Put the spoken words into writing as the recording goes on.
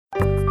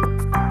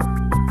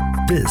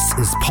This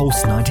is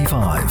Pulse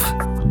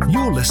 95.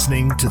 You're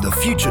listening to the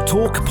Future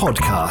Talk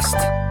podcast.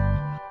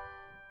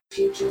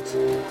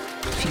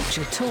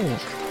 Future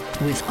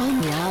Talk with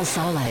Omnia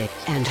Saleh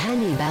and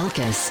Hani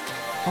Balkis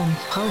on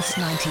Pulse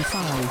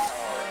 95.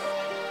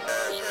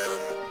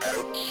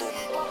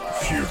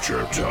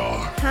 Future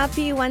Talk.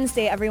 Happy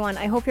Wednesday, everyone.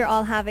 I hope you're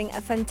all having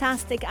a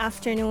fantastic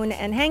afternoon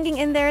and hanging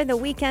in there. The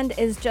weekend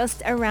is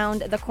just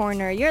around the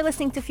corner. You're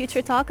listening to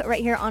Future Talk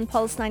right here on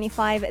Pulse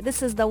 95.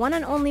 This is the one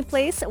and only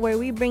place where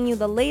we bring you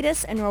the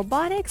latest in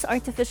robotics,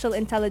 artificial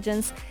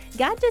intelligence,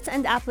 gadgets,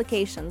 and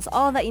applications.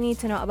 All that you need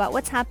to know about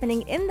what's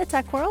happening in the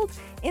tech world,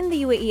 in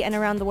the UAE and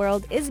around the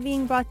world is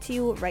being brought to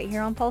you right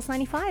here on Pulse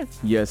 95.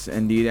 Yes,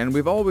 indeed. And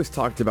we've always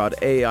talked about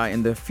AI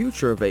and the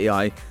future of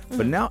AI,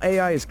 but now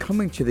AI is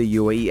coming to the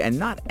UAE,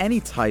 and not any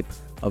type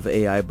of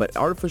AI, but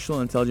artificial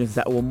intelligence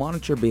that will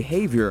monitor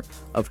behavior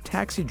of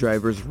taxi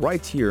drivers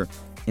right here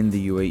in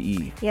the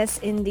UAE. Yes,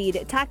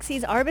 indeed.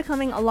 Taxis are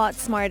becoming a lot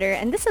smarter,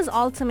 and this is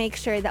all to make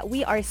sure that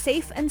we are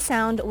safe and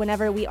sound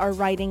whenever we are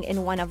riding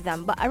in one of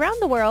them. But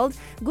around the world,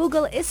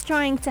 Google is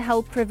trying to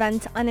help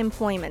prevent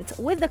unemployment.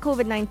 With the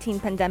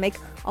COVID-19 pandemic,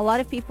 a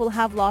lot of people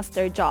have lost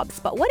their jobs.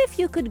 But what if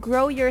you could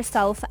grow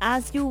yourself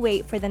as you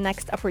wait for the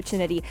next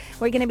opportunity?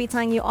 We're going to be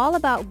telling you all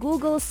about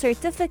Google's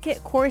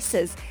certificate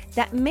courses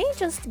that may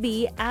just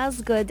be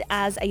as good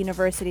as a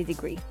university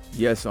degree.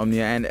 Yes,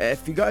 Omnia. And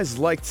if you guys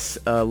liked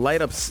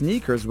light up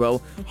sneakers,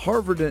 well,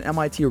 Harvard and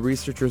MIT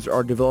researchers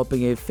are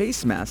developing a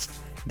face mask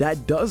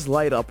that does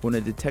light up when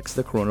it detects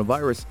the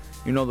coronavirus.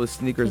 You know those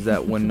sneakers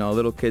that when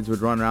little kids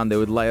would run around, they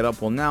would light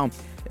up. Well, now,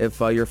 if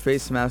your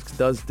face mask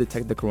does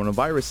detect the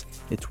coronavirus,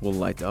 it will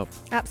light up.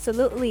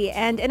 Absolutely.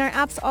 And in our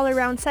Apps All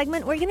Around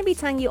segment, we're going to be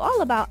telling you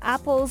all about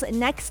Apple's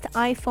next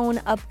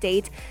iPhone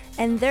update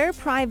and their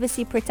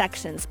privacy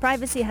protections.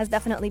 Privacy has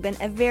definitely been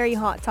a very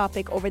hot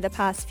topic over the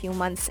past few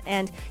months,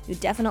 and you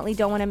definitely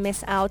don't want to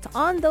miss out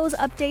on those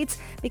updates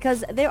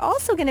because they're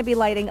also going to be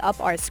lighting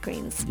up our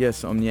screens.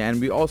 Yes, Omnia. And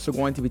we're also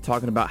going to be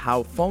talking about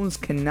how phones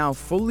can now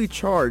fully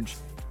charge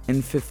in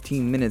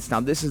 15 minutes. Now,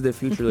 this is the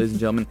future, ladies and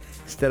gentlemen.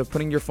 Instead of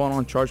putting your phone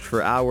on charge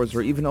for hours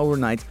or even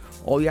overnight,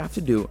 all you have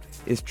to do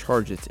is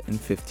charge it in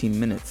 15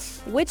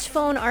 minutes. Which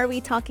phone are we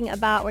talking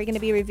about? We're going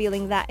to be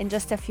revealing that in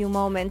just a few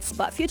moments.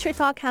 But Future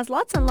Talk has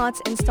lots and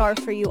lots in store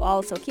for you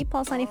all. So keep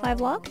Pulse 95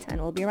 locked,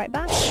 and we'll be right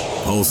back.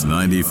 Pulse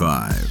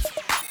 95.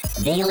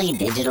 Daily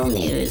digital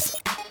news.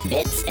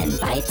 Bits and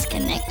bytes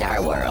connect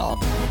our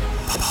world.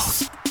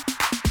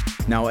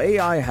 Now,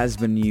 AI has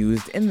been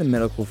used in the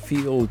medical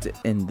field,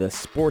 in the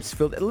sports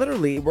field.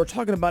 Literally, we're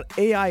talking about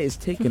AI is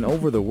taking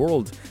over the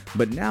world.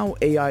 But now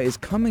AI is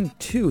coming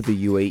to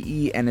the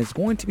UAE and is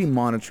going to be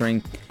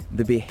monitoring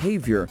the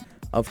behavior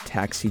of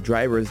taxi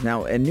drivers.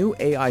 Now, a new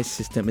AI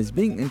system is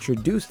being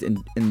introduced in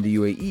the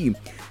UAE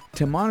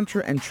to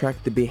monitor and track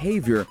the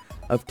behavior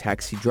of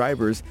taxi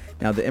drivers.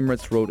 Now, the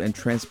Emirates Road and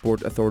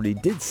Transport Authority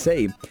did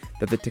say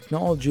that the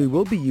technology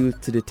will be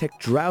used to detect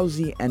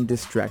drowsy and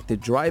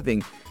distracted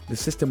driving. The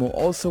system will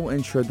also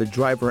ensure the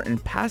driver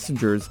and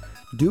passengers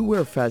do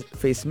wear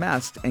face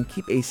masks and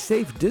keep a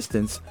safe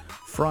distance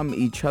from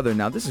each other.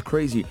 Now, this is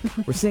crazy.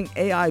 We're seeing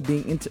AI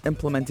being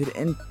implemented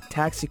in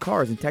taxi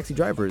cars and taxi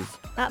drivers.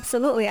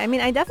 Absolutely. I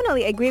mean, I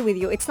definitely agree with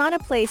you. It's not a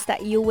place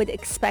that you would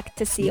expect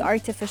to see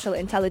artificial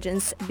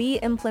intelligence be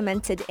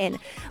implemented in.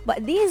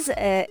 But these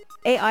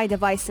AI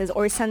devices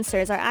or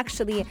sensors are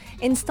actually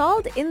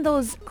installed in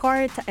those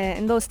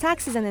in those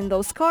taxis and in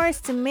those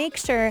cars to make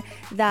sure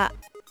that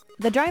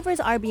the drivers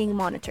are being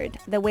monitored,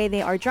 the way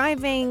they are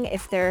driving,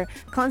 if they're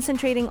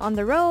concentrating on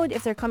the road,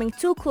 if they're coming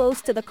too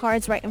close to the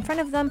cars right in front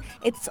of them.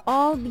 It's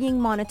all being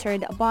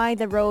monitored by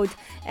the Road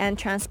and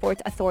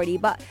Transport Authority.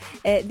 But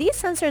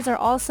these sensors are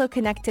also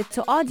connected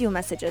to audio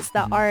messages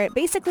that are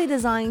basically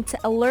designed to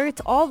alert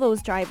all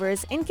those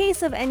drivers in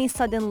case of any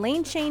sudden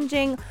lane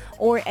changing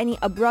or any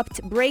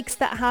abrupt brakes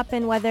that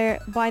happen, whether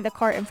by the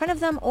car in front of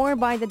them or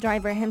by the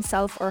driver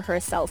himself or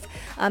herself.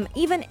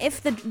 Even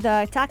if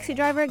the taxi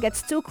driver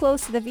gets too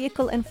close to the vehicle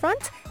in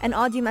front, an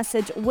audio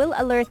message will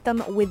alert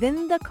them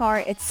within the car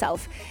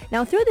itself.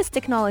 Now, through this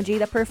technology,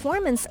 the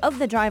performance of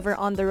the driver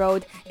on the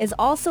road is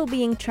also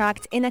being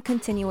tracked in a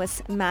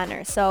continuous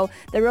manner. So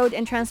the Road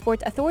and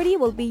Transport Authority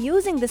will be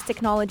using this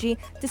technology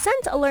to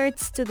send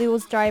alerts to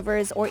those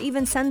drivers or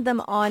even send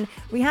them on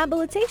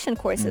rehabilitation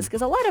courses,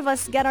 because a lot of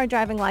us get our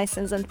driving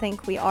license and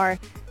think we are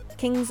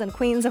kings and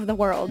queens of the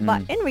world.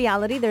 But in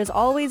reality, there's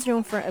always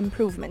room for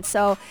improvement.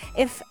 So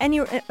if any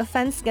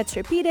offense gets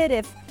repeated,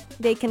 if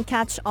they can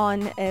catch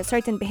on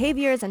certain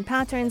behaviors and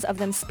patterns of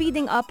them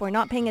speeding up or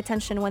not paying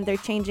attention when they're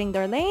changing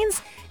their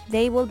lanes,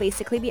 they will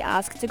basically be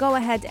asked to go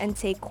ahead and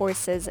take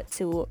courses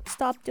to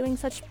stop doing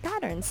such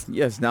patterns.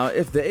 Yes, now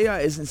if the AI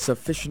isn't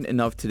sufficient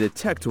enough to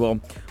detect, well,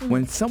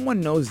 when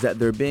someone knows that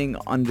they're being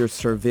under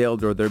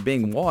surveilled or they're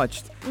being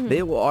watched,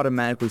 they will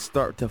automatically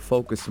start to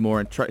focus more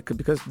and try,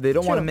 because they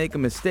don't want to make a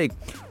mistake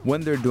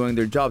when they're doing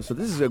their job. So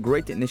this is a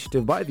great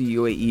initiative by the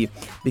UAE,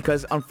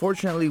 because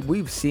unfortunately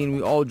we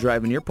all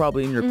drive, and you're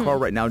probably in your car car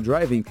right now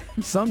driving,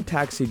 some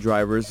taxi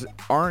drivers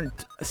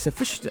aren't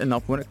sufficient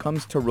enough when it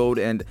comes to road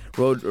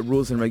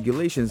rules and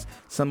regulations.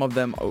 Some of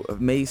them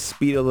may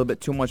speed a little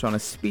bit too much on a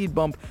speed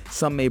bump.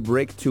 Some may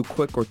brake too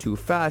quick or too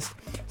fast.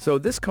 So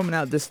this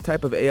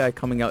type of AI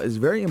coming out is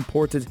very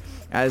important,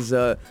 as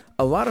a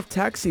lot of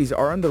taxis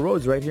are on the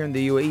roads right here in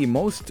the UAE.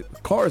 Most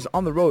cars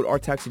on the road are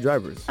taxi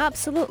drivers.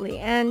 Absolutely.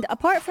 And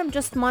apart from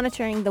just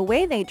monitoring the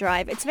way they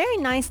drive, it's very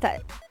nice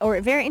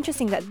very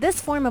interesting that this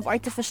form of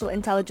artificial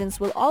intelligence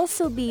will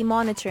also be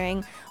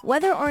monitoring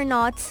whether or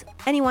not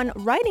anyone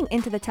riding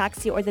into the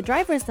taxi or the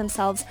drivers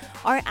themselves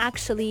are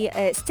actually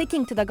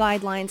sticking to the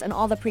guidelines and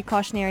all the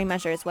precautionary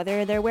measures,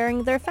 whether they're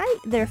wearing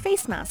their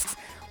face masks,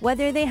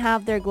 whether they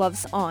have their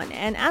gloves on.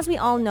 And as we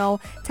all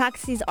know,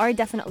 taxis are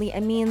definitely a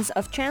means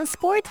of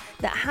transport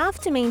that have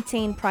to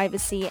maintain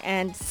privacy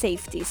and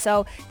safety.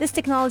 So this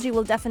technology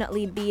will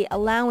definitely be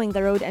allowing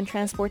the Road and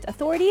Transport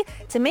Authority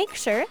to make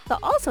sure that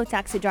also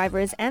taxi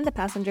drivers and the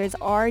passengers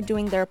are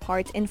doing their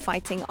part in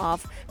fighting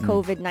off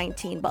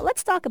COVID-19. But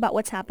let's talk about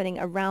what's happening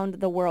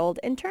around the world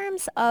in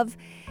terms of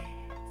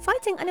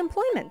fighting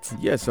unemployment.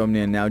 Yes,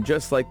 Omnia. Now,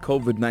 just like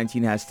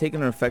COVID-19 has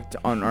taken an effect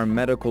on our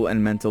medical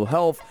and mental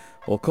health,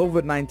 well,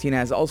 COVID-19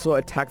 has also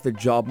attacked the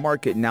job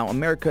market. Now,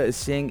 America is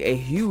seeing a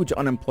huge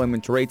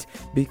unemployment rate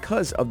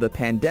because of the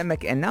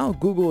pandemic, and now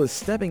Google is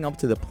stepping up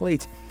to the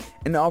plate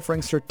and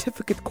offering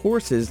certificate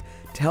courses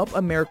to help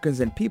Americans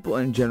and people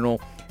in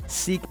general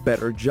seek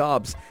better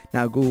jobs.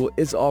 Now, Google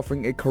is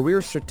offering a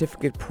career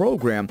certificate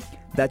program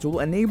that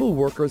will enable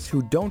workers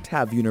who don't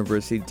have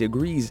university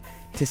degrees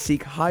to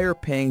seek higher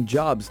paying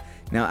jobs.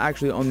 Now,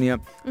 actually, Omnia,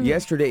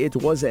 yesterday it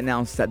was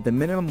announced that the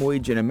minimum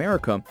wage in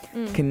America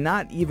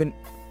cannot even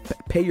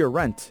pay your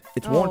rent.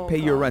 It won't pay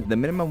your rent. The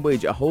minimum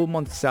wage, a whole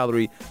month's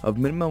salary of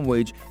minimum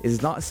wage,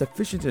 is not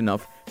sufficient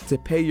enough to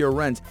pay your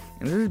rent.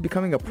 And this is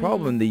becoming a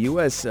problem in the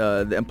U.S.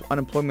 The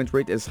unemployment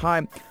rate is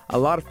high. A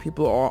lot of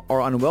people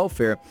are on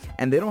welfare,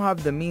 and they don't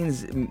have the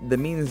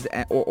means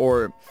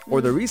or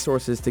the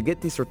resources to get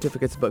these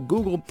certificates. But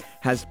Google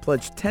has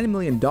pledged $10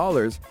 million,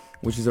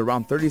 which is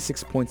around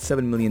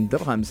 36.7 million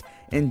dirhams,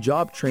 in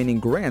job training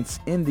grants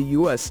in the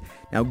U.S.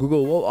 Now,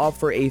 Google will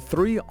offer a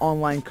 3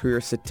 online career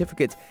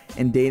certificate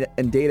in data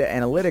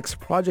analytics,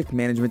 project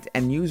management,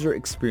 and user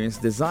experience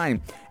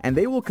design. And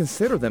they will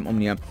consider them,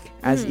 Omnia,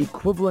 as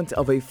equivalent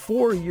of a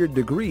 4-year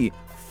degree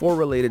for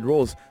related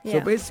roles. Yeah.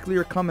 So basically,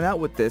 you're coming out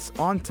with this.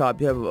 On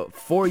top, you have a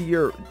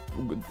 4-year,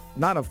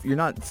 you're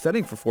not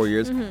studying for 4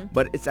 years,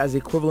 but it's as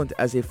equivalent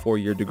as a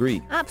 4-year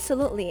degree.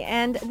 Absolutely.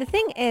 And the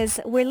thing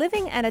is, we're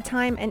living at a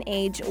time and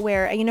age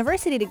where a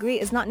university degree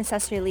is not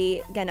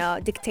necessarily gonna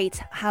dictate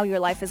how your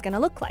life is gonna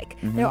look like.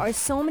 There are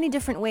so many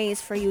different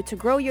ways for you to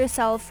grow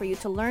yourself, for you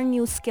to learn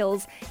new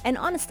skills, and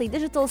honestly,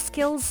 digital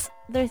skills,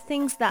 they're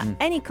things that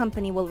any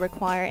company will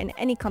require and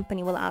any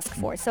company will ask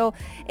for. So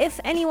if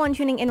anyone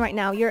tuning in right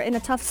now, you're in a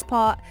tough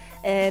spot,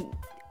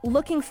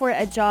 looking for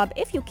a job,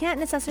 if you can't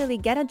necessarily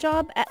get a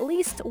job, at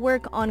least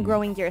work on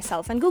growing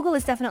yourself. And Google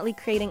is definitely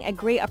creating a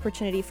great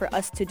opportunity for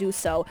us to do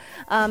so.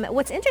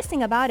 What's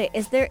interesting about it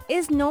is there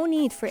is no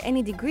need for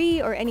any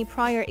degree or any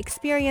prior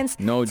experience.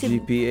 No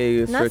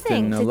GPA,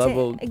 certain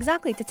level.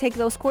 Exactly, to take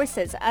those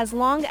courses. As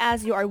long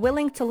as you are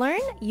willing to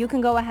learn, you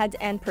can go ahead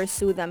and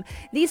pursue them.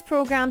 These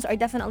programs are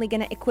definitely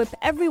going to equip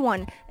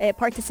everyone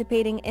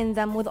participating in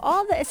them with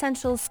all the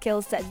essential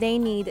skills that they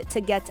need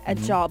to get a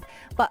job.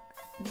 But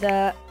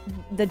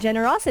the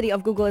generosity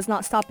of Google is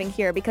not stopping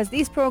here, because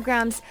these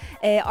programs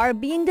are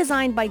being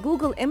designed by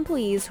Google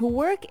employees who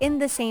work in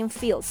the same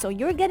field. So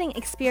you're getting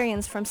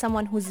experience from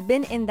someone who's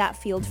been in that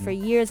field for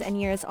years and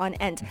years on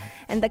end.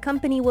 And the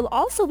company will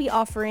also be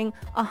offering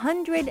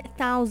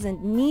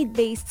 100,000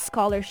 need-based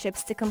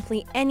scholarships to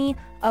complete any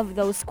of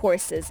those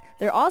courses.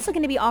 They're also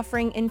going to be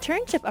offering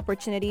internship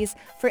opportunities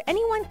for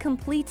anyone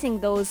completing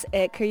those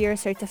career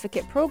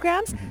certificate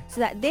programs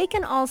so that they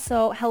can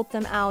also help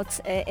them out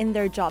in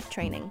their job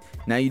training.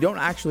 Now, you don't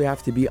actually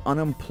have to be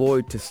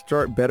unemployed to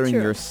start bettering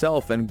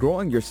yourself and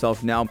growing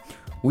yourself. Now,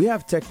 we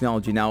have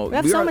technology now. We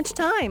have so much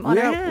time on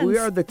our hands. We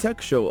are the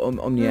tech show,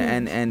 Omnia,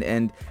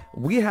 and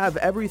we have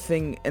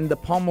everything in the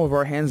palm of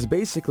our hands,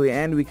 basically,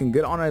 and we can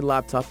get on a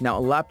laptop. Now,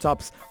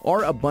 laptops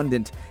are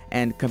abundant,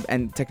 and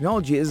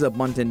technology is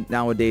abundant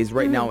nowadays,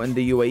 right now in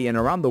the UAE and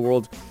around the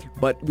world.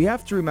 But we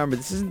have to remember,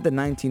 this isn't the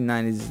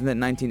 1990s, this isn't the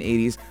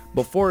 1980s.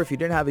 Before, if you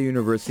didn't have a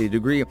university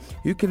degree,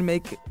 you can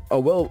make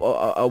a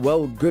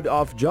good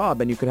off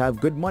job, and you could have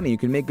good money. You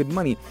can make good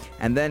money,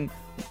 and then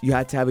you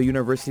had to have a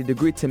university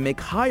degree to make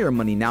higher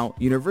money. Now,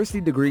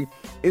 university degree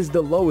is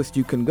the lowest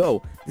you can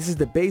go. This is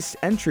the base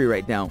entry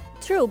right now.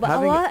 True, but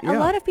a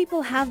lot of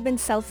people have been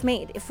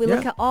self-made. If we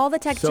look at all the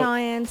tech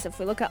giants, if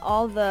we look at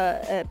all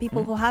the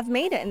people who have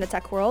made it in the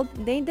tech world,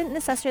 they didn't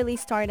necessarily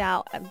start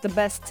out at the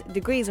best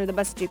degrees or the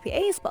best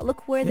GPAs, but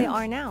look where they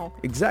are now.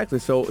 Exactly.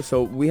 So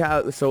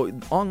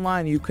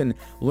online you can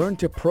learn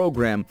to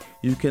program,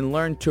 you can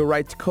learn to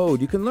write code,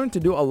 you can learn to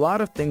do a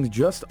lot of things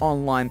just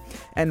online,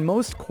 and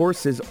most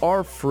courses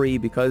are free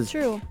because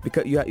you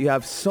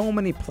have so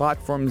many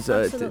platforms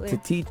to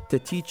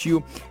teach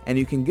you, and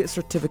you can get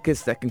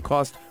certificates that can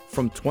cost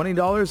from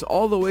 $20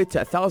 all the way to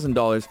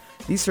 $1,000.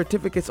 These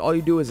certificates, all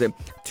you do is a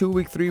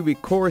 2-week,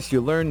 3-week course.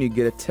 You learn, you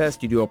get a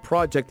test, you do a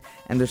project,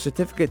 and the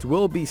certificate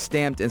will be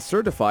stamped and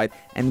certified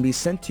and be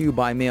sent to you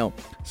by mail.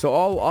 So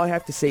all I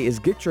have to say is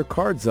get your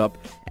cards up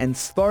and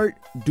start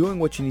doing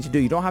what you need to do.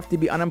 You don't have to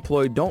be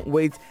unemployed. Don't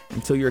wait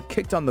until you're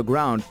kicked on the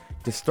ground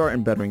to start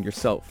and bettering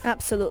yourself.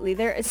 Absolutely.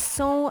 There is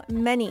so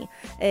many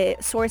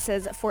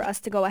sources for us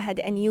to go ahead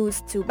and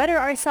use to better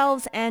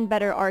ourselves and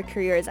better our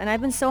careers. And I've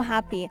been so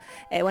happy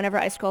whenever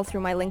I scroll through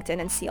my LinkedIn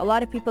and see a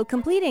lot of people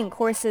completing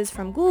courses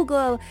from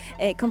Google,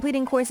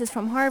 completing courses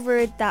from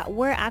Harvard that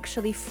were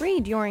actually free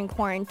during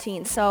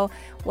quarantine. So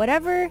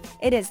whatever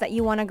it is that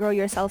you want to grow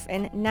yourself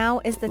in,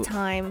 now is the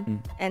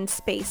time and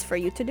space for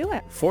you to do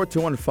it.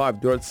 4215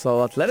 Durat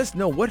Salat. Let us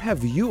know, what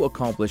have you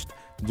accomplished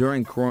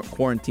during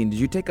quarantine? Did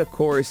you take a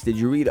course? Did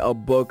you read a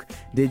book?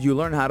 Did you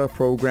learn how to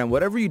program?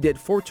 Whatever you did,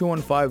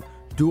 4215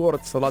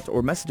 Durat Salat,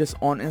 or message us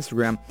on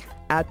Instagram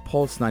at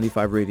Pulse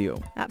 95 Radio.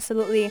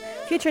 Absolutely.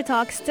 Future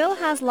Talk still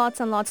has lots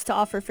and lots to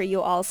offer for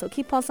you all, so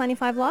keep Pulse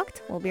 95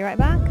 locked. We'll be right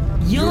back.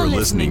 You're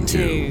listening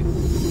to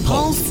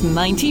Pulse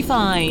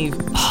 95.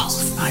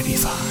 Pulse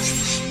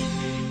 95.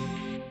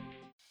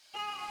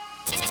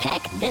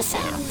 Check this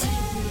out.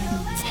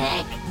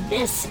 Check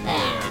this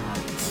out.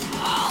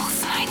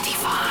 Pulse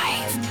 95.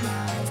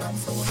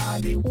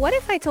 What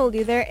if I told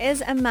you there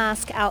is a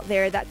mask out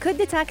there that could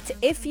detect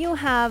if you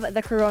have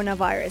the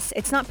coronavirus?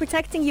 It's not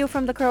protecting you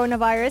from the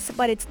coronavirus,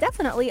 but it's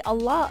definitely a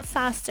lot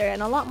faster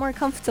and a lot more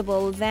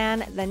comfortable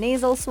than the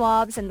nasal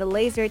swabs and the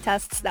laser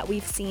tests that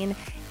we've seen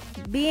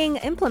being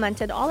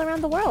implemented all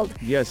around the world.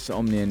 Yes,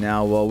 Omnia.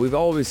 Now, we've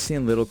always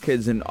seen little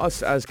kids, and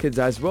us as kids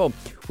as well,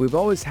 we've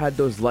always had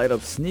those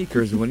light-up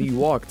sneakers when you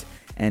walked.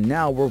 And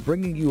now we're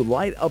bringing you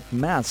light-up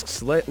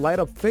masks,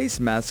 light-up face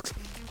masks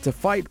to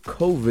fight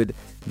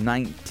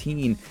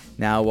COVID-19.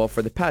 Now,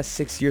 for the past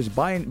 6 years,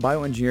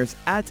 bioengineers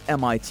at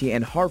MIT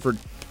and Harvard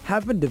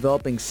have been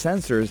developing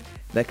sensors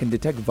that can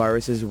detect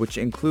viruses, which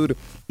include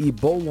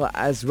Ebola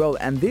as well.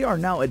 And they are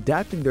now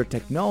adapting their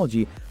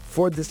technology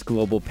for this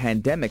global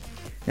pandemic.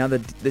 Now,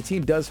 the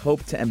team does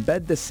hope to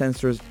embed the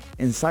sensors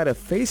inside of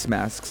face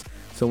masks,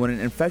 so when an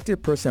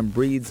infected person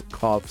breathes,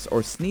 coughs,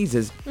 or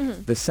sneezes,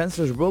 the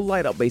sensors will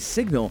light up a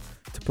signal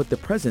to put the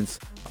presence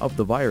of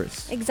the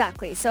virus.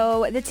 Exactly.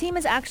 So the team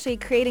is actually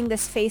creating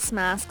this face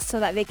mask so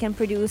that they can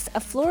produce a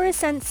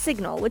fluorescent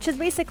signal, which is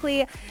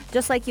basically,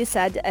 just like you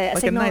said, a like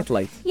signal. a night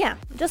light. Yeah,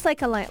 just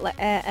like a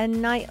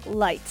night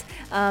light.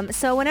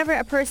 So whenever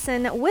a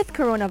person with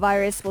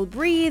coronavirus will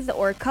breathe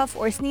or cough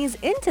or sneeze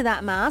into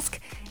that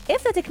mask,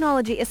 if the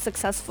technology is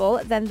successful,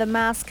 then the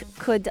mask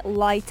could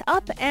light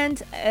up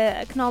and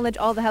acknowledge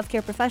all the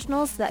healthcare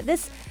professionals that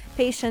this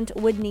patient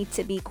would need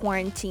to be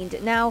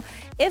quarantined. Now,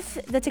 if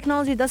the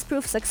technology does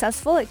prove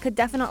successful, it could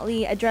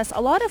definitely address a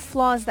lot of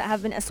flaws that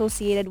have been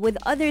associated with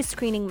other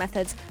screening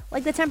methods,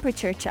 like the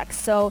temperature checks.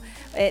 So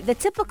the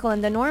typical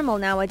and the normal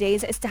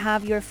nowadays is to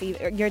have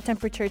your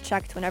temperature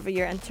checked whenever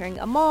you're entering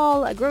a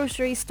mall, a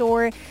grocery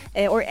store,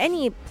 or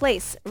any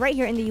place right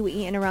here in the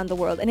UAE and around the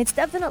world. And it's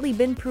definitely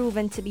been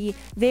proven to be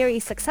very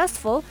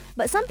successful,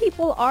 but some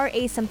people are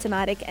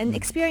asymptomatic and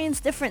experience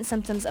different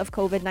symptoms of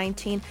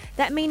COVID-19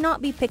 that may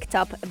not be picked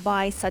up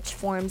by such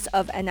forms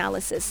of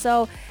analysis.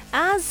 So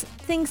as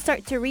things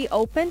start to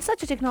reopen,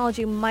 such a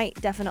technology might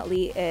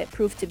definitely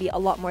prove to be a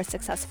lot more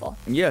successful.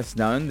 Yes,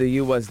 now in the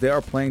US, they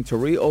are planning to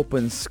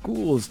reopen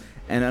schools,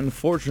 and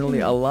unfortunately,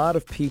 a lot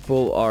of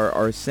people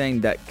are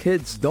saying that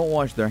kids don't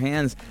wash their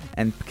hands,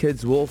 and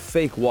kids will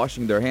fake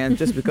washing their hands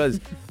just because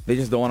they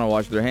just don't want to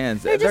wash their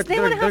hands. They want to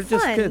have they're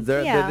just fun. kids.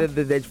 Yeah.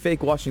 They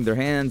fake washing their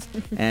hands,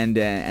 and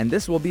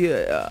this will be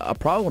a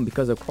problem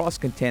because of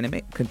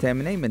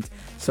cross-contamination.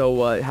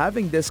 So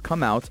having this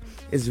come out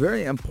is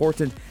very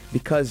important,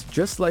 because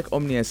just like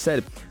Omnia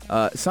said,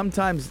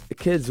 sometimes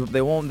kids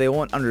they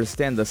won't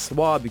understand the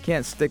swab. You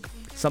can't stick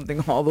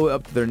something all the way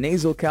up to their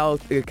nasal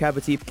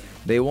cavity.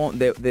 It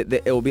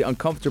will be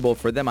uncomfortable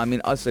for them. I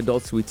mean, us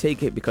adults, we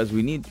take it because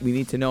we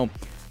need to know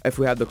if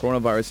we have the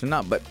coronavirus or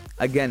not. But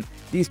again,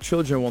 these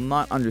children will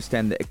not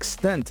understand the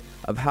extent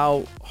of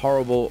how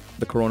horrible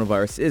the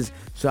coronavirus is.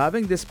 So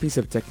having this piece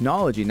of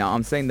technology, now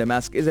I'm saying the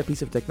mask is a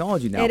piece of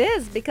technology now. It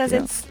is, because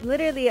it's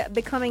literally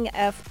becoming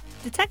a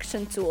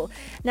detection tool.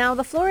 Now,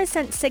 the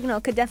fluorescent signal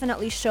could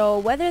definitely show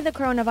whether the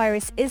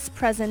coronavirus is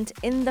present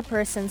in the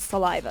person's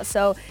saliva.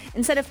 So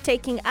instead of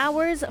taking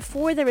hours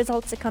for the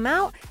results to come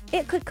out,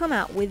 it could come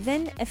out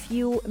within a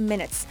few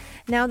minutes.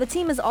 Now, the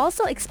team is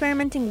also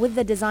experimenting with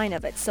the design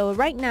of it. So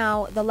right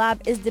now, the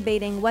lab is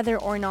debating whether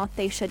or not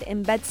they should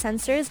embed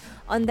sensors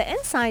on the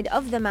inside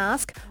of the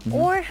mask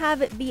or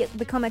have it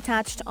become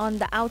attached on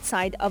the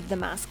outside of the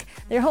mask.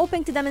 They're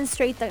hoping to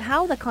demonstrate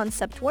how the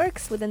concept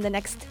works within the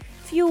next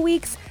few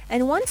weeks,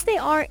 And once they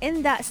are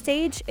in that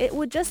stage, it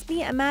would just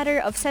be a matter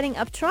of setting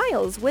up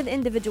trials with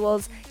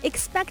individuals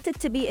expected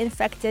to be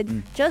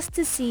infected just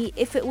to see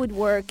if it would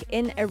work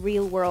in a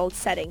real-world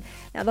setting.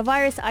 Now, the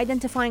virus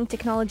identifying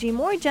technology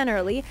more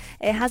generally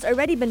has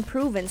already been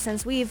proven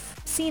since we've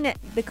seen it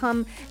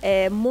become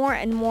more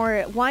and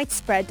more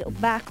widespread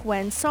back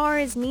when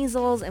SARS,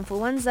 measles,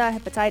 influenza,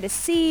 hepatitis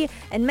C,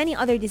 and many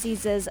other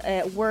diseases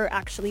were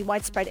actually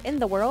widespread in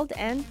the world,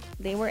 and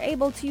they were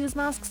able to use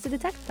masks to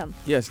detect them.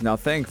 Yes, now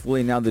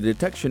thankfully now the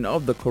detection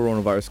of the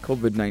coronavirus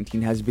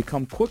COVID-19 has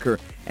become quicker,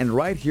 and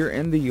right here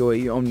in the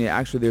UAE, Omnia,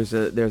 actually there's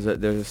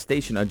a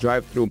station, a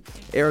drive-through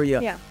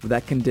area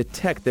that can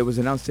detect. There was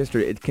announced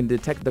yesterday it can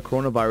detect the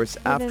coronavirus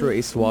after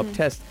a swab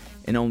test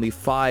in only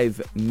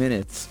 5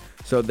 minutes.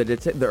 So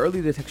the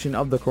early detection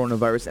of the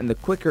coronavirus and the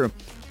quicker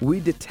we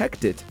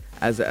detect it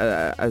as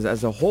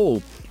a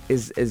whole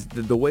is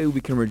the way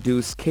we can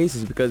reduce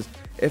cases. Because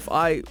if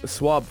I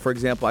swab, for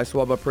example, I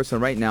swab a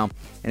person right now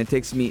and it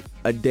takes me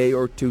a day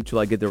or two till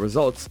I get the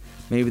results,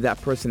 maybe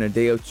that person a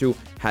day or two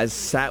has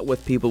sat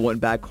with people, went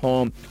back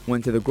home,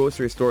 went to the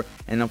grocery store,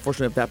 and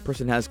unfortunately if that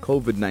person has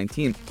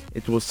COVID-19,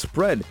 it will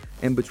spread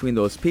in between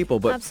those people.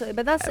 But absolutely,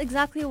 but that's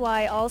exactly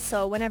why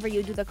also whenever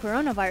you do the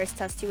coronavirus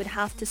test, you would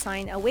have to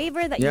sign a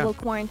waiver that you will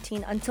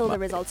quarantine until the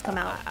results come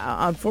out.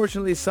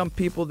 Unfortunately, some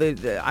people,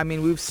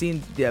 we've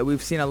seen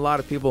a lot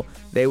of people,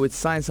 they would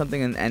sign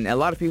something, and a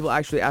lot of people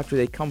actually after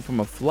they come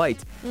from a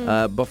flight,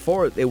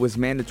 before it was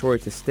mandatory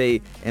to stay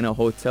in a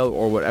hotel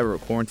or whatever,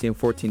 quarantine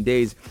 14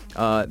 days,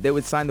 they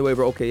would sign the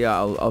waiver, okay,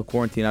 yeah, I'll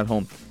quarantine at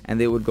home. And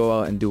they would go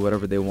out and do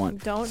whatever they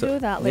want. Don't do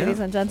that, ladies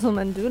and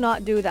gentlemen. Do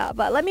not do that.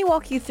 But let me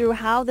walk you through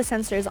how the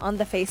sensors on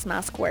the face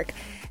mask work.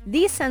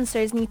 These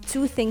sensors need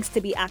two things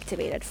to be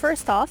activated.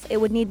 First off,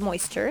 it would need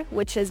moisture,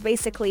 which is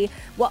basically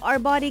what our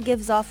body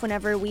gives off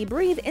whenever we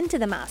breathe into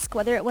the mask,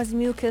 whether it was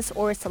mucus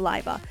or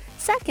saliva.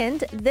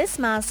 Second, this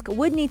mask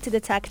would need to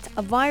detect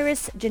a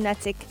virus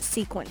genetic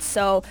sequence.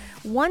 So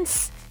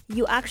once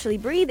you actually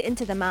breathe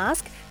into the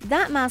mask,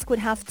 that mask would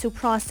have to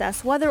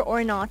process whether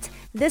or not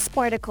this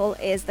particle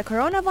is the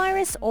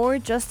coronavirus or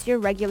just your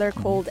regular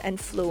cold and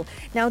flu.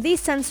 Now,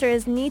 these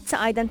sensors need to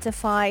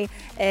identify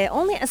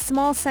only a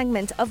small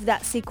segment of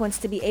that sequence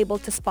to be able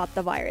to spot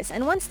the virus.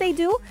 And once they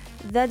do,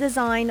 the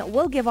design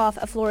will give off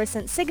a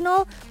fluorescent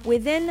signal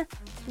within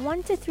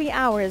 1 to 3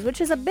 hours,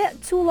 which is a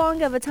bit too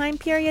long of a time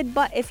period,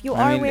 but if you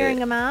are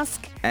wearing a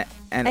mask,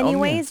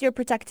 anyways, you're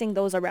protecting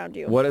those around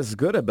you. What is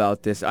good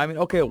about this?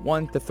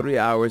 1 to 3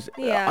 hours,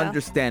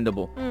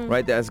 understandable,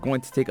 right? That's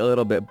going to take a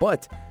little bit,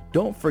 but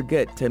don't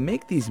forget to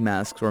make these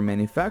masks or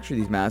manufacture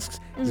these masks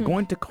is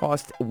going to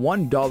cost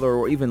 $1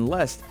 or even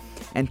less.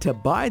 And to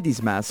buy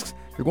these masks,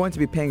 you're going to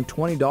be paying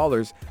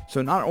 $20.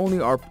 So not only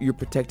are you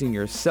protecting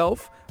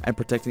yourself and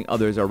protecting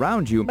others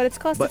around you, but it's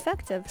cost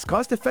effective. It's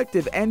cost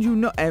effective, and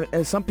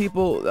and some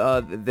people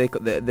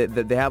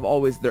they have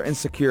always, they're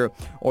insecure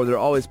or they're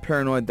always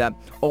paranoid that,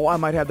 oh, I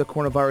might have the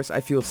coronavirus,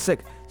 I feel sick.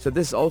 So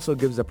this also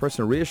gives a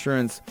person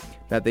reassurance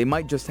that they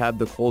might just have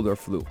the cold or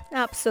flu.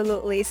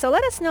 Absolutely. So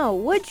let us know,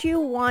 would you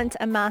want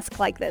a mask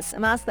like this? A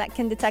mask that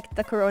can detect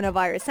the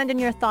coronavirus? Send in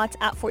your thoughts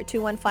at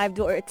 4215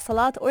 do or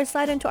Salat, or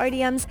slide into our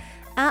DMs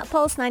at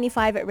Pulse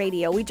 95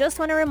 Radio. We just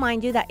want to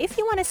remind you that if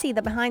you want to see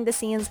the behind the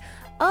scenes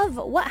of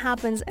what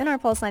happens in our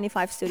Pulse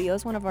 95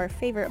 studios, one of our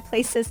favorite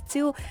places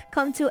to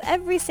come to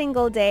every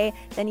single day,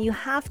 then you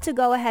have to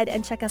go ahead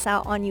and check us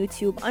out on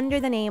YouTube under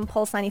the name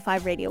Pulse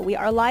 95 Radio. We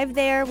are live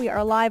there. We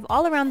are live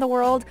all around the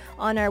world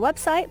on our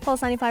website,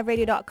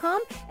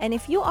 pulse95radio.com. And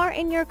if you are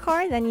in your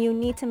car, then you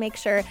need to make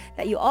sure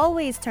that you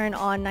always turn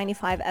on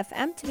 95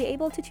 FM to be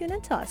able to tune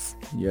into us.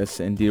 Yes,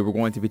 indeed. We're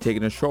going to be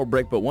taking a short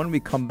break, but when we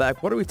come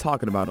back, what are we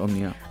talking about,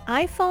 Omnia?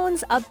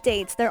 iPhones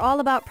updates. They're all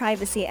about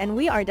privacy, and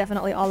we are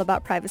definitely all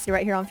about privacy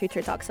right here on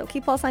Future Talk. So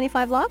keep Pulse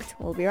 95 locked.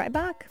 We'll be right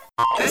back.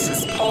 This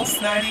is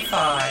Pulse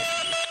 95.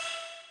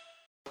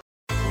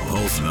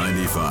 Pulse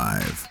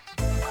 95.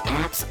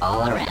 Apps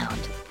all around.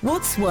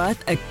 What's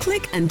worth a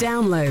click and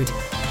download?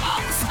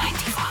 Pulse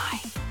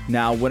 95.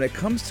 Now, when it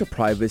comes to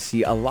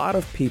privacy, a lot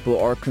of people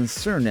are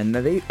concerned, and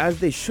as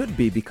they should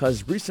be,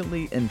 because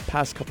recently in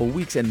past couple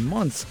weeks and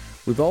months,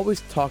 we've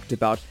always talked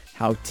about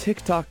how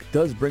TikTok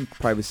does bring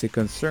privacy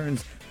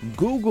concerns.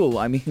 Google,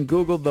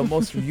 the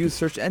most used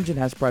search engine,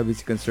 has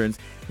privacy concerns.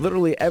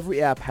 Literally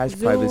every app has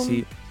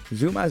privacy.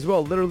 Zoom as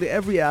well. Literally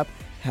every app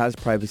has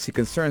privacy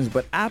concerns.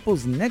 But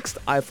Apple's next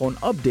iPhone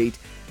update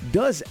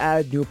does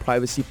add new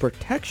privacy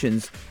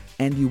protections,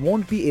 and you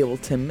won't be able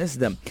to miss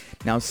them.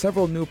 Now,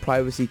 several new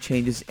privacy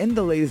changes in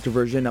the latest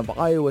version of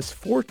iOS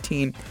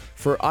 14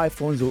 for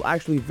iPhones will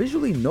actually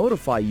visually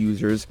notify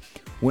users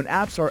when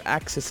apps are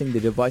accessing the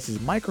device's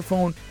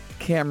microphone,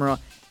 camera,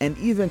 and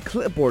even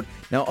clipboard.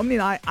 Now,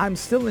 I'm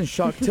still in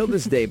shock till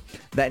this day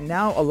that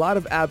now a lot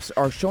of apps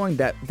are showing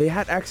that they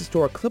had access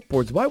to our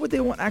clipboards. Why would they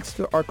want access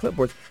to our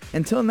clipboards?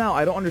 Until now,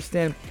 I don't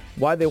understand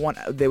why they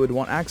would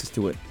want access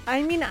to it.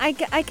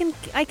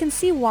 I can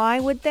see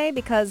why would they,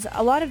 because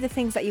a lot of the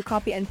things that you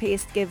copy and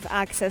paste give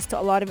access to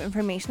a lot of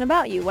information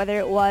about you, whether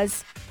it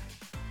was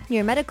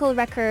your medical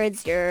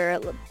records, your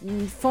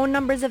phone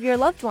numbers of your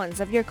loved ones,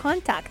 of your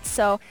contacts.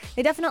 So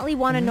they definitely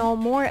want to know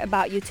more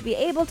about you to be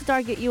able to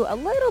target you a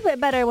little bit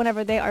better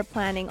whenever they are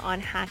planning on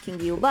hacking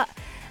you. But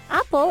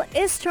Apple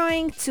is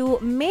trying to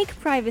make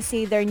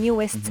privacy their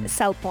newest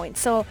sell point.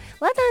 So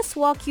let us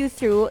walk you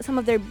through some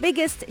of their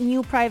biggest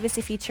new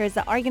privacy features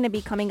that are going to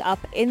be coming up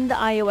in the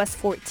iOS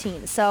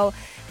 14. So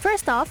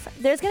first off,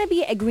 there's going to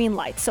be a green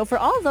light. So for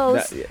all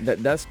those...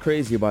 That's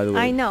crazy, by the way.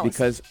 I know.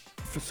 Because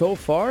so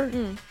far,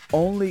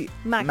 only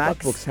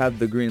MacBooks have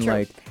the green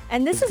light.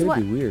 And this it's is what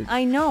be weird.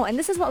 I know, and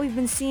this is what we've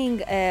been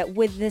seeing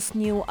with this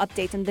new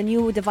update and the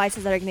new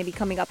devices that are going to be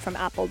coming up from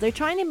Apple. They're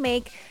trying to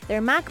make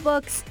their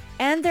MacBooks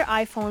and their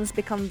iPhones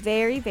become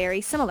very,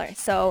 very similar.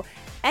 So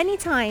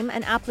anytime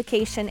an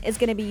application is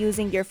going to be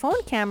using your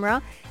phone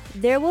camera,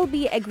 there will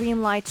be a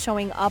green light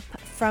showing up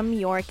from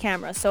your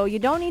camera. So you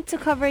don't need to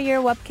cover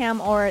your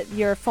webcam or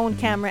your phone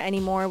camera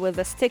anymore with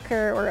a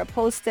sticker or a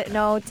post-it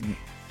note.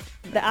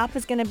 The app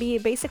is going to be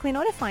basically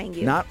notifying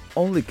you. Not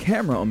only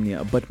camera,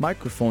 Omnia, but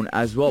microphone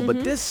as well.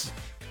 But this,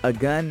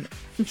 again,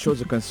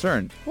 shows a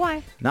concern.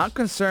 Why? Not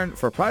concern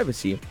for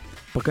privacy,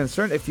 but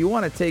concern if you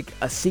want to take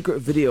a secret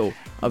video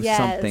of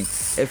something.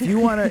 If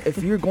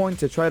you're going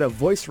to try to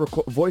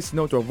voice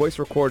note or voice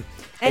record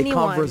Anyone.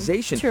 a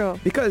conversation. True.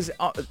 Because,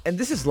 and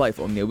this is life,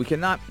 Omnia. We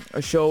cannot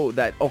show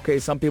that, okay,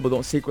 some people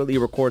don't secretly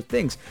record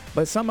things,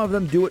 but some of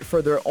them do it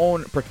for their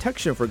own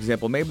protection, for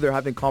example. Maybe they're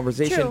having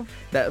conversation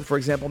that, for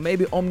example,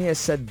 maybe Omnia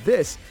said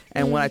this,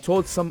 and when I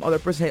told some other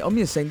person, hey,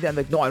 Omnia is saying that, I'm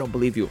like, no, I don't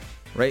believe you.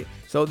 Right?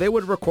 So they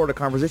would record a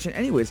conversation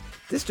anyways.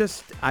 This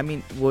just,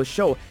 will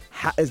show,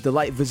 is the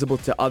light visible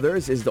to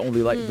others? Is the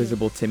only light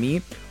visible to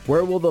me?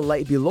 Where will the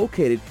light be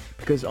located?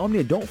 Because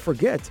Omnia, don't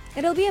forget.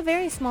 It'll be a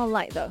very small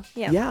light though.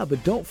 Yeah,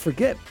 but don't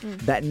forget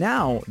that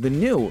now the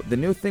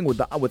new thing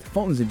with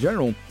phones in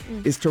general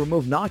is to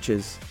remove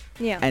notches.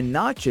 Yeah. And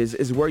notches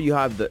is where you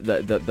have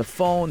the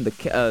phone,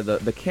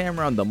 the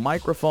camera, and the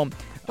microphone.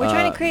 We're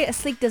trying to create a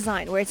sleek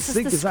design where it's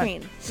just the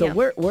screen. So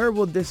where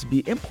will this be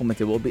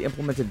implemented? Will it be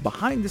implemented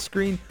behind the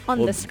screen?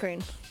 On the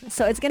screen.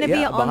 So it's going to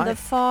be on the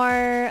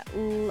far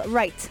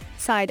right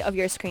side of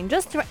your screen,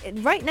 just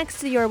right next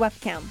to your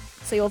webcam.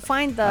 So you'll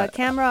find the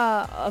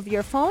camera of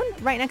your phone.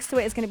 Right next to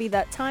it is going to be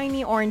that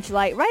tiny orange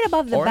light right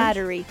above the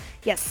battery.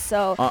 Yes.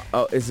 So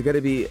is it going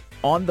to be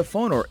on the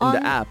phone or in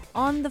the app?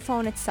 On the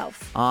phone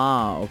itself.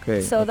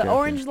 Okay. So the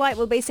orange light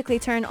will basically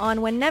turn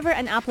on whenever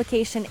an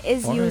application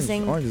is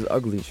using... Orange is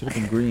ugly. It should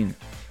have been green.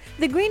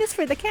 The green is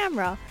for the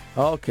camera.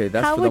 Oh, okay,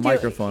 that's for the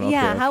microphone.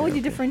 How would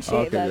you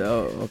differentiate that?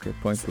 Okay,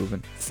 point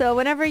proven. So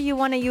whenever you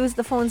want to use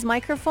the phone's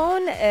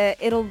microphone,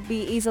 it'll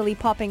be easily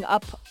popping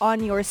up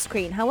on your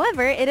screen.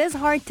 However, it is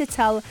hard to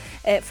tell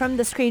from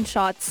the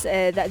screenshots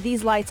that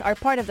these lights are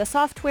part of the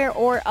software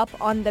or up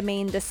on the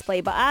main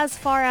display. But as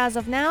far as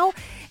of now,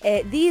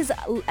 these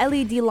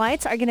LED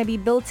lights are going to be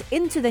built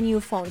into the new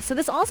phone. So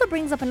this also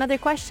brings up another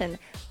question.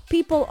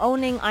 People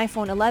owning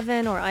iPhone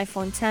 11 or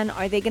iPhone 10,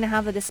 are they going to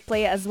have a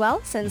display as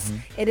well, since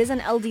it is an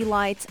LED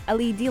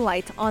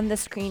light on the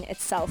screen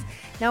itself?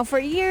 Now, for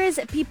years,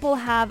 people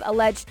have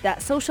alleged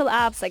that social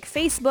apps like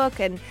Facebook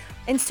and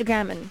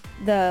Instagram and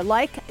the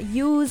like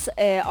use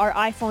our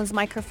iPhone's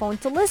microphone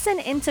to listen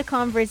into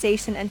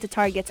conversation and to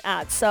target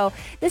ads. So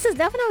this is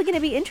definitely going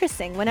to be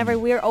interesting whenever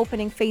we're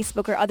opening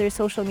Facebook or other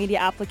social media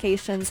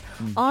applications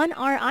on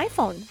our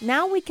iPhone.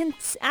 Now we can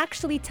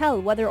actually tell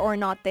whether or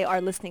not they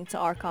are listening to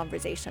our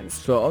conversations.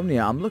 So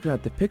Omnia, I'm looking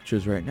at the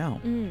pictures right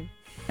now,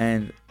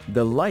 and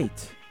the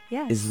light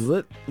is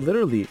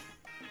literally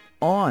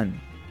on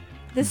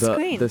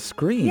the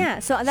screen. Yeah,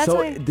 so that's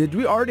why... did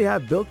we already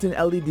have built-in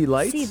LED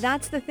lights? See,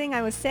 that's the thing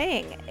I was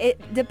saying.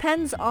 It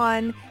depends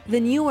on the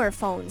newer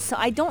phones. So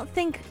I don't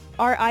think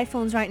our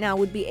iPhones right now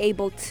would be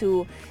able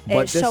to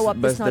show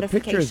up this notification. But the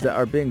pictures that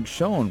are being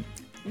shown...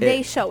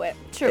 They show it,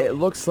 true. It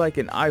looks like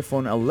an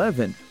iPhone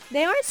 11.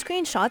 They are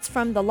screenshots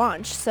from the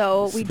launch,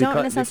 so we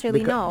don't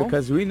necessarily know.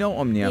 Because we know,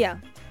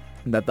 Omnia,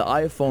 that the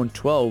iPhone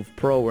 12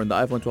 Pro or the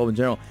iPhone 12 in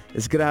general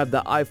is going to have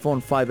the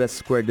iPhone 5S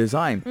square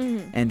design.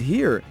 And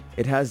here,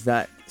 it has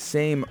that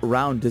same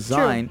round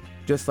design,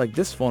 just like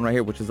this phone right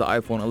here, which is the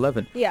iPhone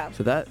 11. Yeah.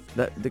 So that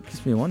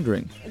keeps me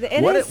wondering.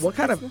 What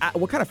kind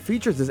of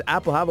features does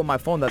Apple have on my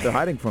phone that they're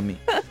hiding from me?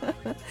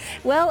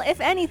 Well, if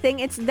anything,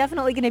 it's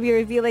definitely going to be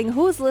revealing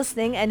who's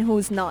listening and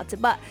who's not.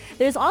 But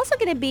there's also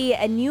going to be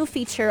a new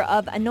feature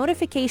of a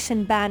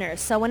notification banner.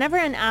 So whenever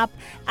an app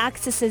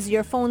accesses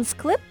your phone's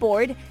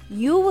clipboard,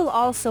 you will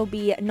also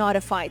be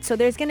notified. So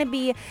there's going to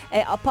be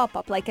a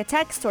pop-up, like a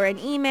text or an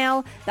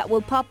email that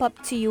will pop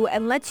up to you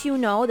and let you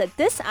know that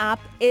this app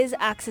is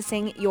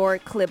accessing your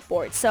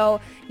clipboard. So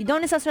you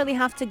don't necessarily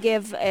have to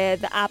give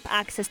the app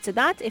access to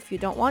that if you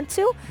don't want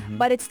to,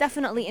 but it's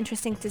definitely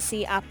interesting to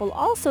see Apple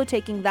also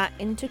taking that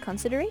into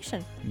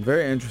consideration.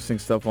 Very interesting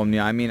stuff,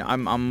 Omnia. I mean,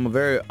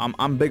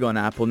 I'm big on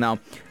Apple. Now,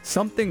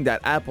 something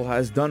that Apple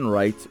has done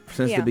right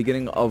since the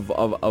beginning of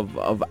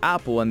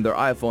Apple and their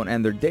iPhone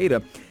and their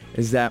data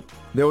is that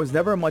there was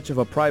never much of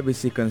a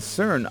privacy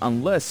concern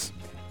unless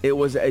it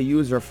was a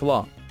user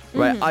flaw,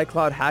 right?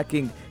 iCloud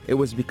hacking it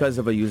was because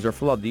of a user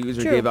flaw. The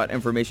user True. gave out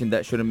information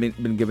that shouldn't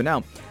have been given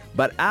out.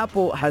 But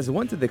Apple has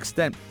went to the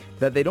extent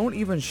that they don't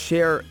even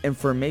share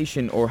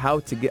information or how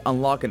to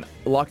unlock an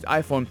locked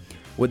iPhone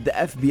with the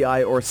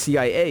FBI or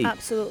CIA.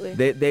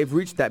 Absolutely. They've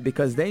reached that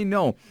because they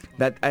know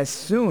that as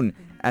soon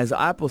as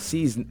Apple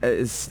sees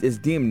is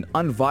deemed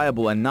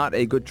unviable and not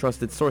a good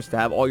trusted source to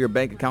have all your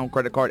bank account,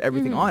 credit card,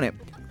 everything on it,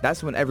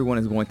 that's when everyone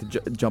is going to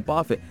jump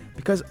off it.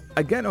 Because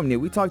again, Omnia,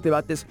 we talked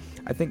about this,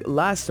 I think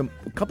last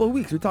couple of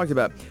weeks, we talked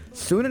about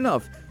soon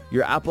enough,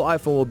 your Apple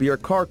iPhone will be your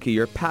car key,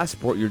 your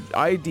passport, your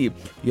ID.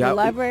 Your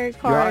library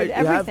card,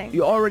 everything.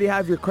 You already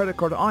have your credit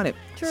card on it.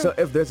 True. So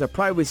if there's a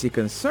privacy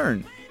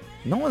concern,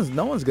 no one's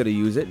going to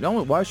use it.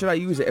 Why should I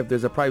use it if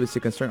there's a privacy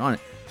concern on it?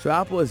 So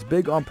Apple is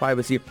big on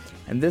privacy,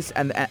 and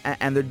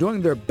they're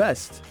doing their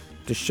best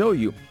to show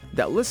you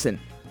that, listen,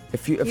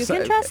 if you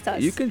can trust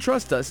us. You can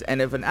trust us,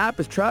 and if an app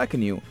is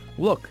tracking you,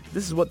 look,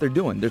 this is what they're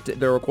doing.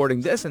 They're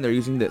recording this and they're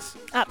using this.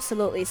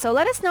 Absolutely. So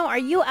let us know, are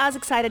you as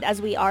excited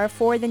as we are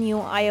for the new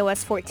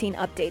iOS 14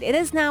 update? It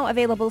is now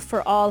available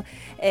for all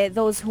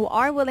those who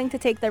are willing to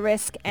take the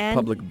risk and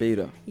Public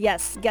beta.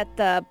 Yes, get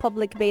the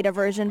public beta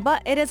version,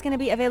 but it is going to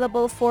be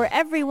available for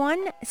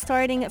everyone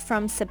starting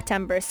from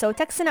September. So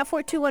text in at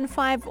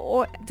 4215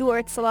 or do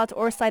Salat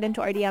or slide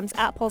into our DMs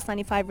at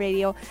Pulse95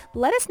 Radio.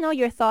 Let us know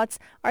your thoughts.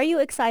 Are you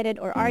excited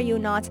or are you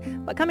not?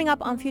 But coming up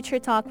on Future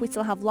Talk, we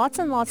still have lots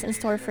and lots in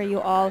store for you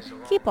all.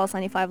 Keep Pulse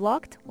 95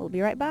 locked. We'll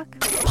be right back.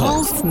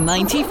 Pulse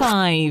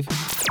 95.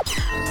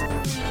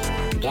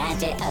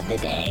 Gadget of the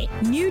day.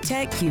 New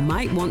tech you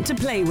might want to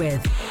play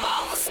with.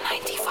 Pulse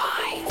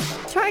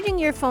 95. Charging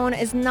your phone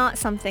is not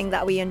something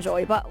that we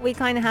enjoy, but we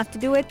kind of have to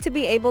do it to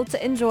be able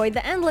to enjoy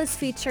the endless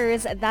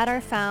features that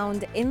are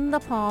found in the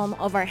palm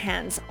of our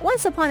hands.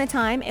 Once upon a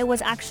time, it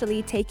was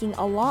actually taking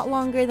a lot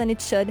longer than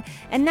it should,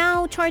 and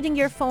now charging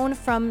your phone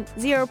from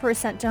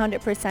 0% to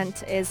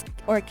 100% is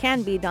or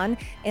can be done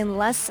in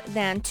less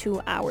than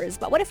 2 hours.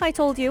 But what if I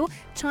told you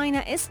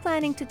China is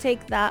planning to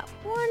take that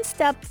one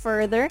step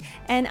further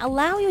and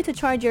allow you to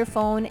charge your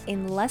phone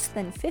in less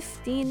than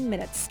 15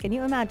 minutes? Can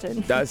you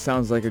imagine? That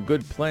sounds like a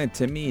good plan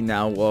to me.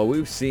 Now,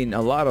 we've seen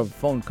a lot of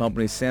phone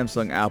companies,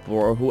 Samsung, Apple,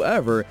 or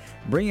whoever,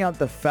 bring out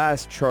the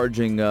fast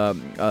charging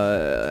head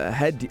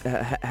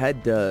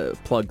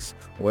plugs,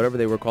 whatever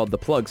they were called, the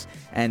plugs.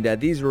 And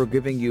these were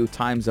giving you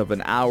times of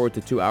an hour to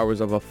 2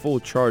 hours of a full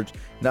charge.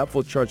 That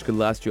full charge could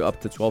last you up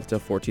to 12 to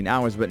 14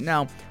 hours. But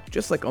now,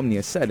 just like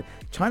Omnia said,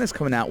 China's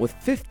coming out with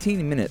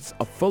 15 minutes,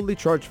 a fully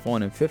charged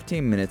phone in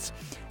 15 minutes.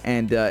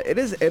 And it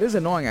is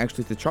annoying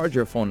actually to charge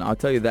your phone. I'll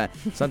tell you that.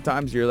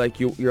 Sometimes you're like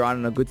you're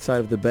on a good side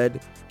of the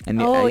bed, and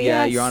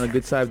yes. you're on a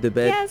good side of the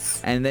bed,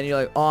 Yes. and then you're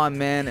like, oh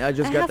man, I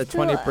just got the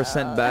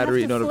 20%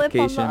 battery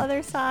notification. Flip on the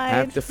other side. I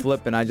have to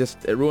flip, and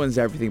it ruins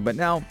everything. But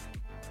now,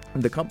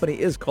 the company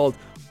is called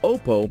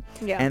Oppo,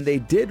 and they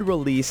did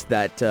release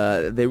that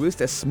they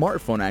released a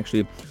smartphone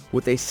actually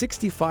with a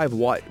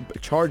 65-watt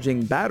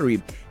charging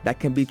battery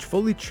that can be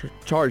fully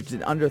charged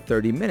in under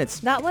 30 minutes.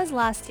 That was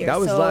last year. That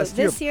was last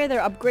year. This year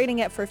they're upgrading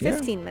it for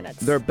 15 minutes.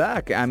 They're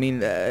back. I mean,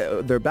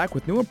 they're back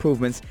with new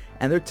improvements,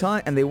 and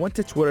they went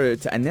to Twitter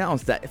to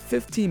announce that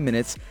 15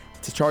 minutes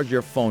to charge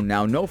your phone.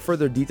 Now, no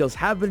further details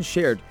have been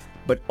shared,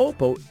 but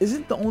Oppo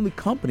isn't the only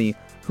company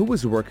who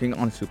is working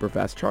on super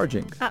fast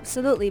charging.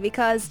 Absolutely,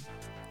 because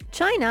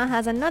China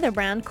has another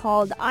brand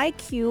called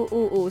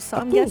IQ. So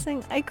I'm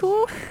guessing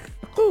IQ.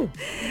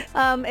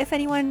 If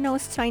anyone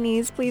knows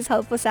Chinese, please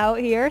help us out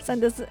here.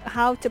 Send us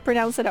how to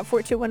pronounce it at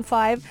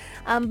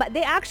 4215. But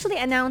they actually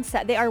announced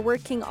that they are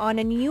working on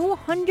a new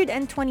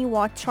 120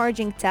 watt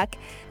charging tech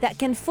that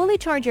can fully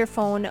charge your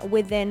phone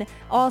within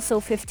also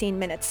 15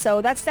 minutes. So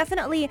that's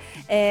definitely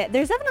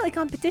there's definitely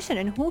competition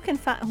in who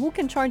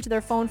can charge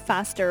their phone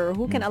faster, or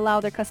who can allow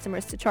their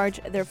customers to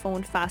charge their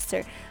phone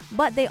faster.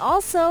 But they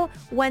also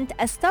went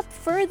a step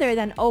further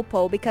than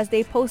Oppo because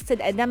they posted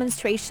a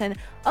demonstration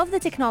of the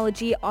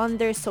technology on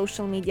their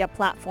social media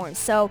platforms.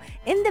 So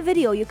in the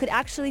video, you could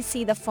actually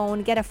see the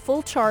phone get a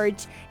full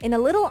charge in a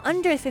little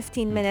under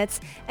 15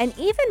 minutes. And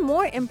even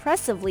more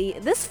impressively,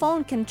 this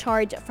phone can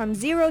charge from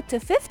 0 to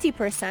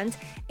 50%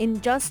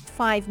 in just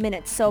 5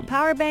 minutes. So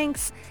power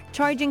banks,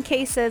 charging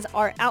cases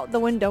are out the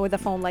window with a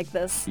phone like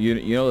this. You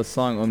know the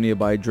song Omnia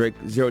by Drake,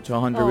 0 to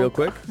 100 real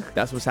quick?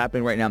 That's what's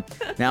happening right now.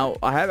 Now,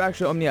 I have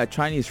actually Omnia, a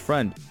Chinese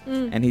friend,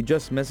 and he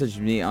just messaged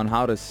me on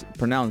how to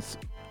pronounce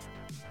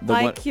the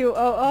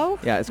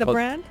IQOO? Yeah, it's the called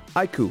brand?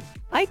 IQ.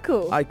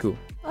 IQ.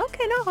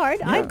 Okay, not hard.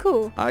 Yeah.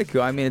 IQ.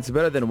 IQ. I mean, it's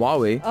better than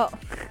Huawei. Oh,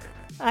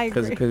 I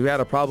agree. Because we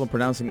had a problem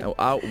pronouncing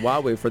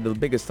Huawei for the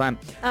biggest time.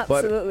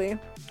 Absolutely.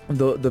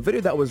 But the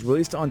video that was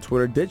released on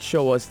Twitter did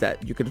show us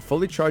that you could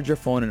fully charge your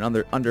phone in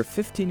under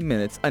 15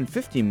 minutes, and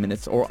 15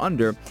 minutes or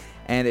under.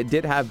 And it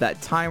did have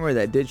that timer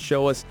that did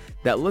show us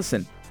that,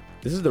 listen,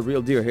 This is the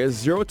real deal. Here's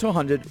 0 to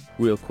 100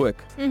 real quick.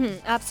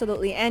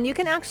 Absolutely. And you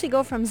can actually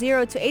go from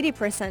 0 to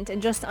 80%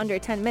 in just under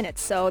 10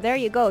 minutes. So there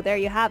you go. There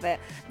you have it.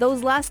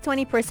 Those last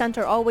 20%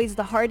 are always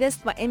the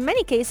hardest, but in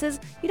many cases,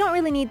 you don't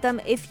really need them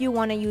if you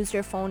want to use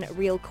your phone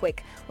real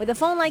quick. With a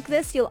phone like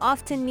this, you'll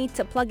often need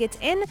to plug it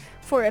in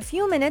for a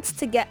few minutes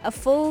to get a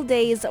full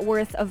day's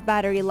worth of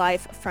battery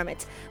life from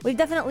it. We've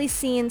definitely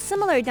seen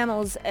similar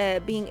demos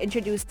being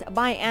introduced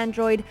by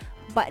Android,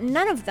 but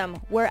none of them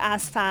were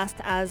as fast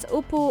as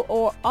Oppo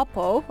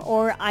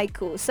or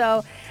iQOO.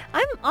 So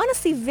I'm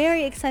honestly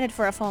very excited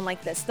for a phone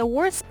like this. The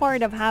worst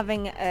part of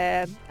having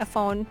a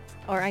phone,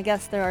 or I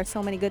guess there are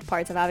so many good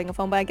parts of having a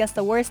phone, but I guess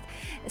the worst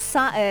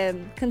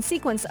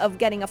consequence of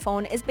getting a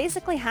phone is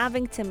basically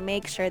having to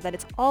make sure that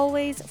it's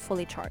always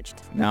fully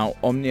charged. Now,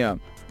 Omnia,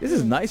 this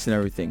is nice and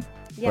everything,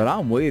 but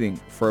I'm waiting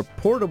for a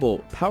portable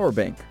power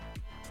bank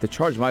to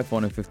charge my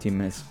phone in 15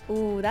 minutes.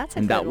 Ooh, that's a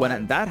and good that one.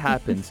 when that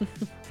happens,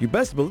 you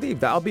best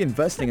believe that I'll be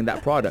investing in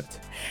that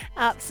product.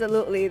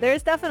 Absolutely.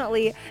 There's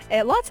definitely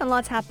lots and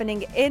lots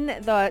happening in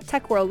the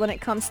tech world when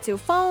it comes to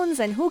phones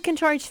and who can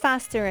charge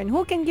faster and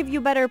who can give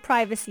you better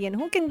privacy and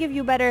who can give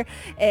you better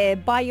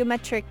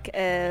biometric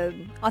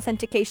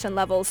authentication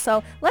levels.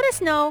 So let us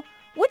know,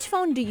 which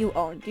phone do you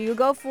own? Do you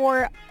go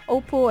for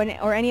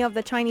Oppo or any of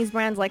the Chinese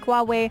brands like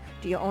Huawei?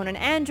 Do you own an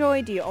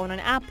Android? Do you own an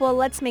Apple?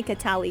 Let's make a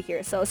tally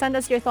here. So send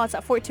us your thoughts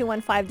at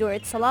 4215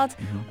 Durit Salat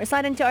or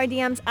slide into our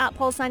DMs at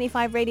Pulse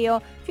 95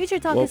 Radio. Future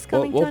Talk is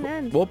coming to an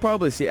end. We'll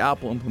probably see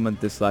Apple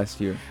implement this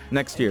next year.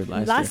 Last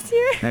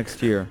year?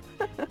 Next year.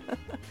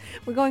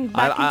 We're going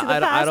back into the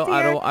past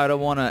year. I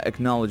don't want to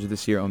acknowledge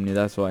this year, Omni.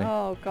 That's why.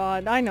 Oh,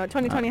 God. I know.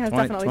 2020 has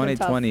definitely been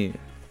tough. 2020.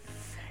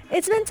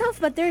 It's been tough,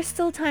 but there's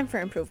still time for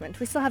improvement.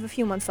 We still have a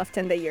few months left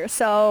in the year,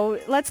 so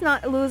let's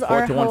not lose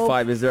our hope.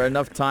 4215, is there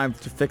enough time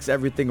to fix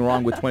everything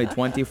wrong with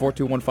 2020?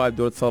 4215,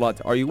 Durit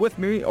Salat. Are you with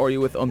me or are you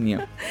with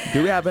Omnia?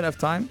 Do we have enough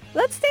time?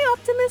 Let's stay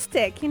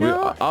optimistic, you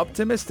know? We're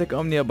optimistic,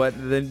 Omnia, but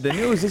the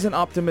news isn't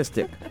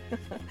optimistic.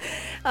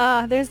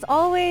 There's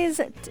always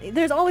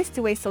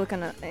two ways to look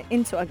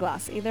into a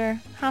glass, either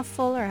half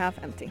full or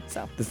half empty.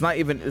 So It's not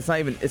even. There's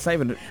It's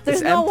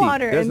no empty.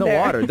 water There's in no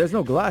there. water. There's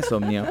no glass,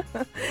 Omnia.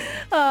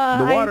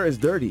 The water is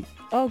dirty.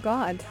 Oh,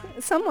 God.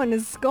 Someone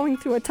is going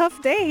through a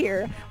tough day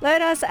here.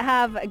 Let us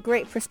have a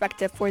great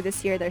perspective for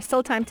this year. There's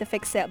still time to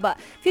fix it, but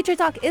Future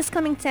Talk is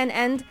coming to an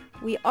end.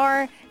 We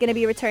are going to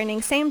be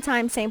returning same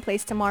time, same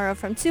place tomorrow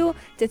from 2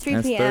 to 3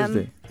 That's p.m.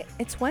 Thursday.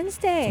 It's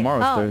Wednesday.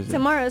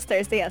 Tomorrow's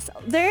Thursday. Yes.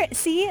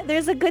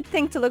 There's a good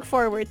thing to look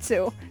forward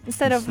to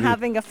instead of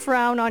having a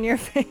frown on your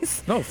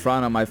face. No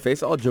frown on my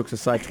face. All jokes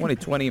aside,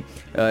 2020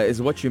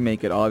 is what you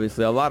make it,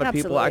 obviously. A lot of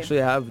people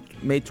actually have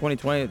made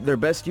 2020 their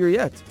best year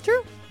yet.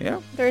 True. Yeah.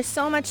 There's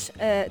so much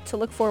to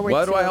look forward to.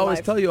 What do I in always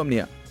life. tell you,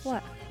 Omnia?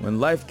 What? When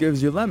life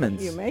gives you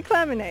lemons, You make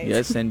lemonade.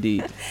 Yes,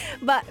 indeed.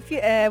 But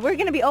we're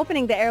going to be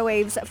opening the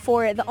airwaves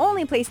for the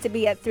only place to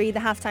be at 3, the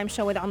halftime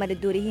show with Ahmed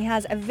Al-Douri. He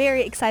has a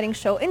very exciting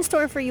show in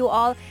store for you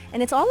all,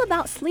 and it's all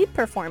about sleep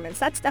performance.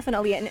 That's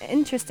definitely an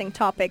interesting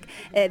topic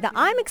that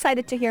I'm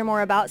excited to hear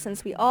more about,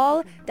 since we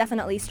all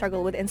definitely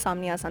struggle with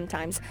insomnia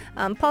sometimes.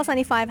 Pulse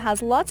 95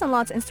 has lots and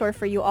lots in store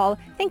for you all.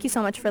 Thank you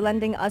so much for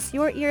lending us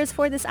your ears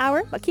for this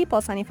hour, but keep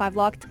Pulse 95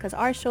 locked, because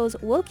our shows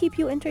will keep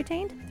you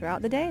entertained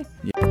throughout the day.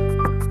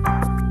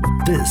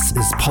 This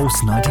is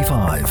Pulse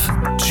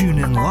 95. Tune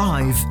in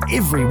live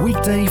every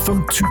weekday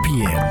from 2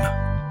 p.m.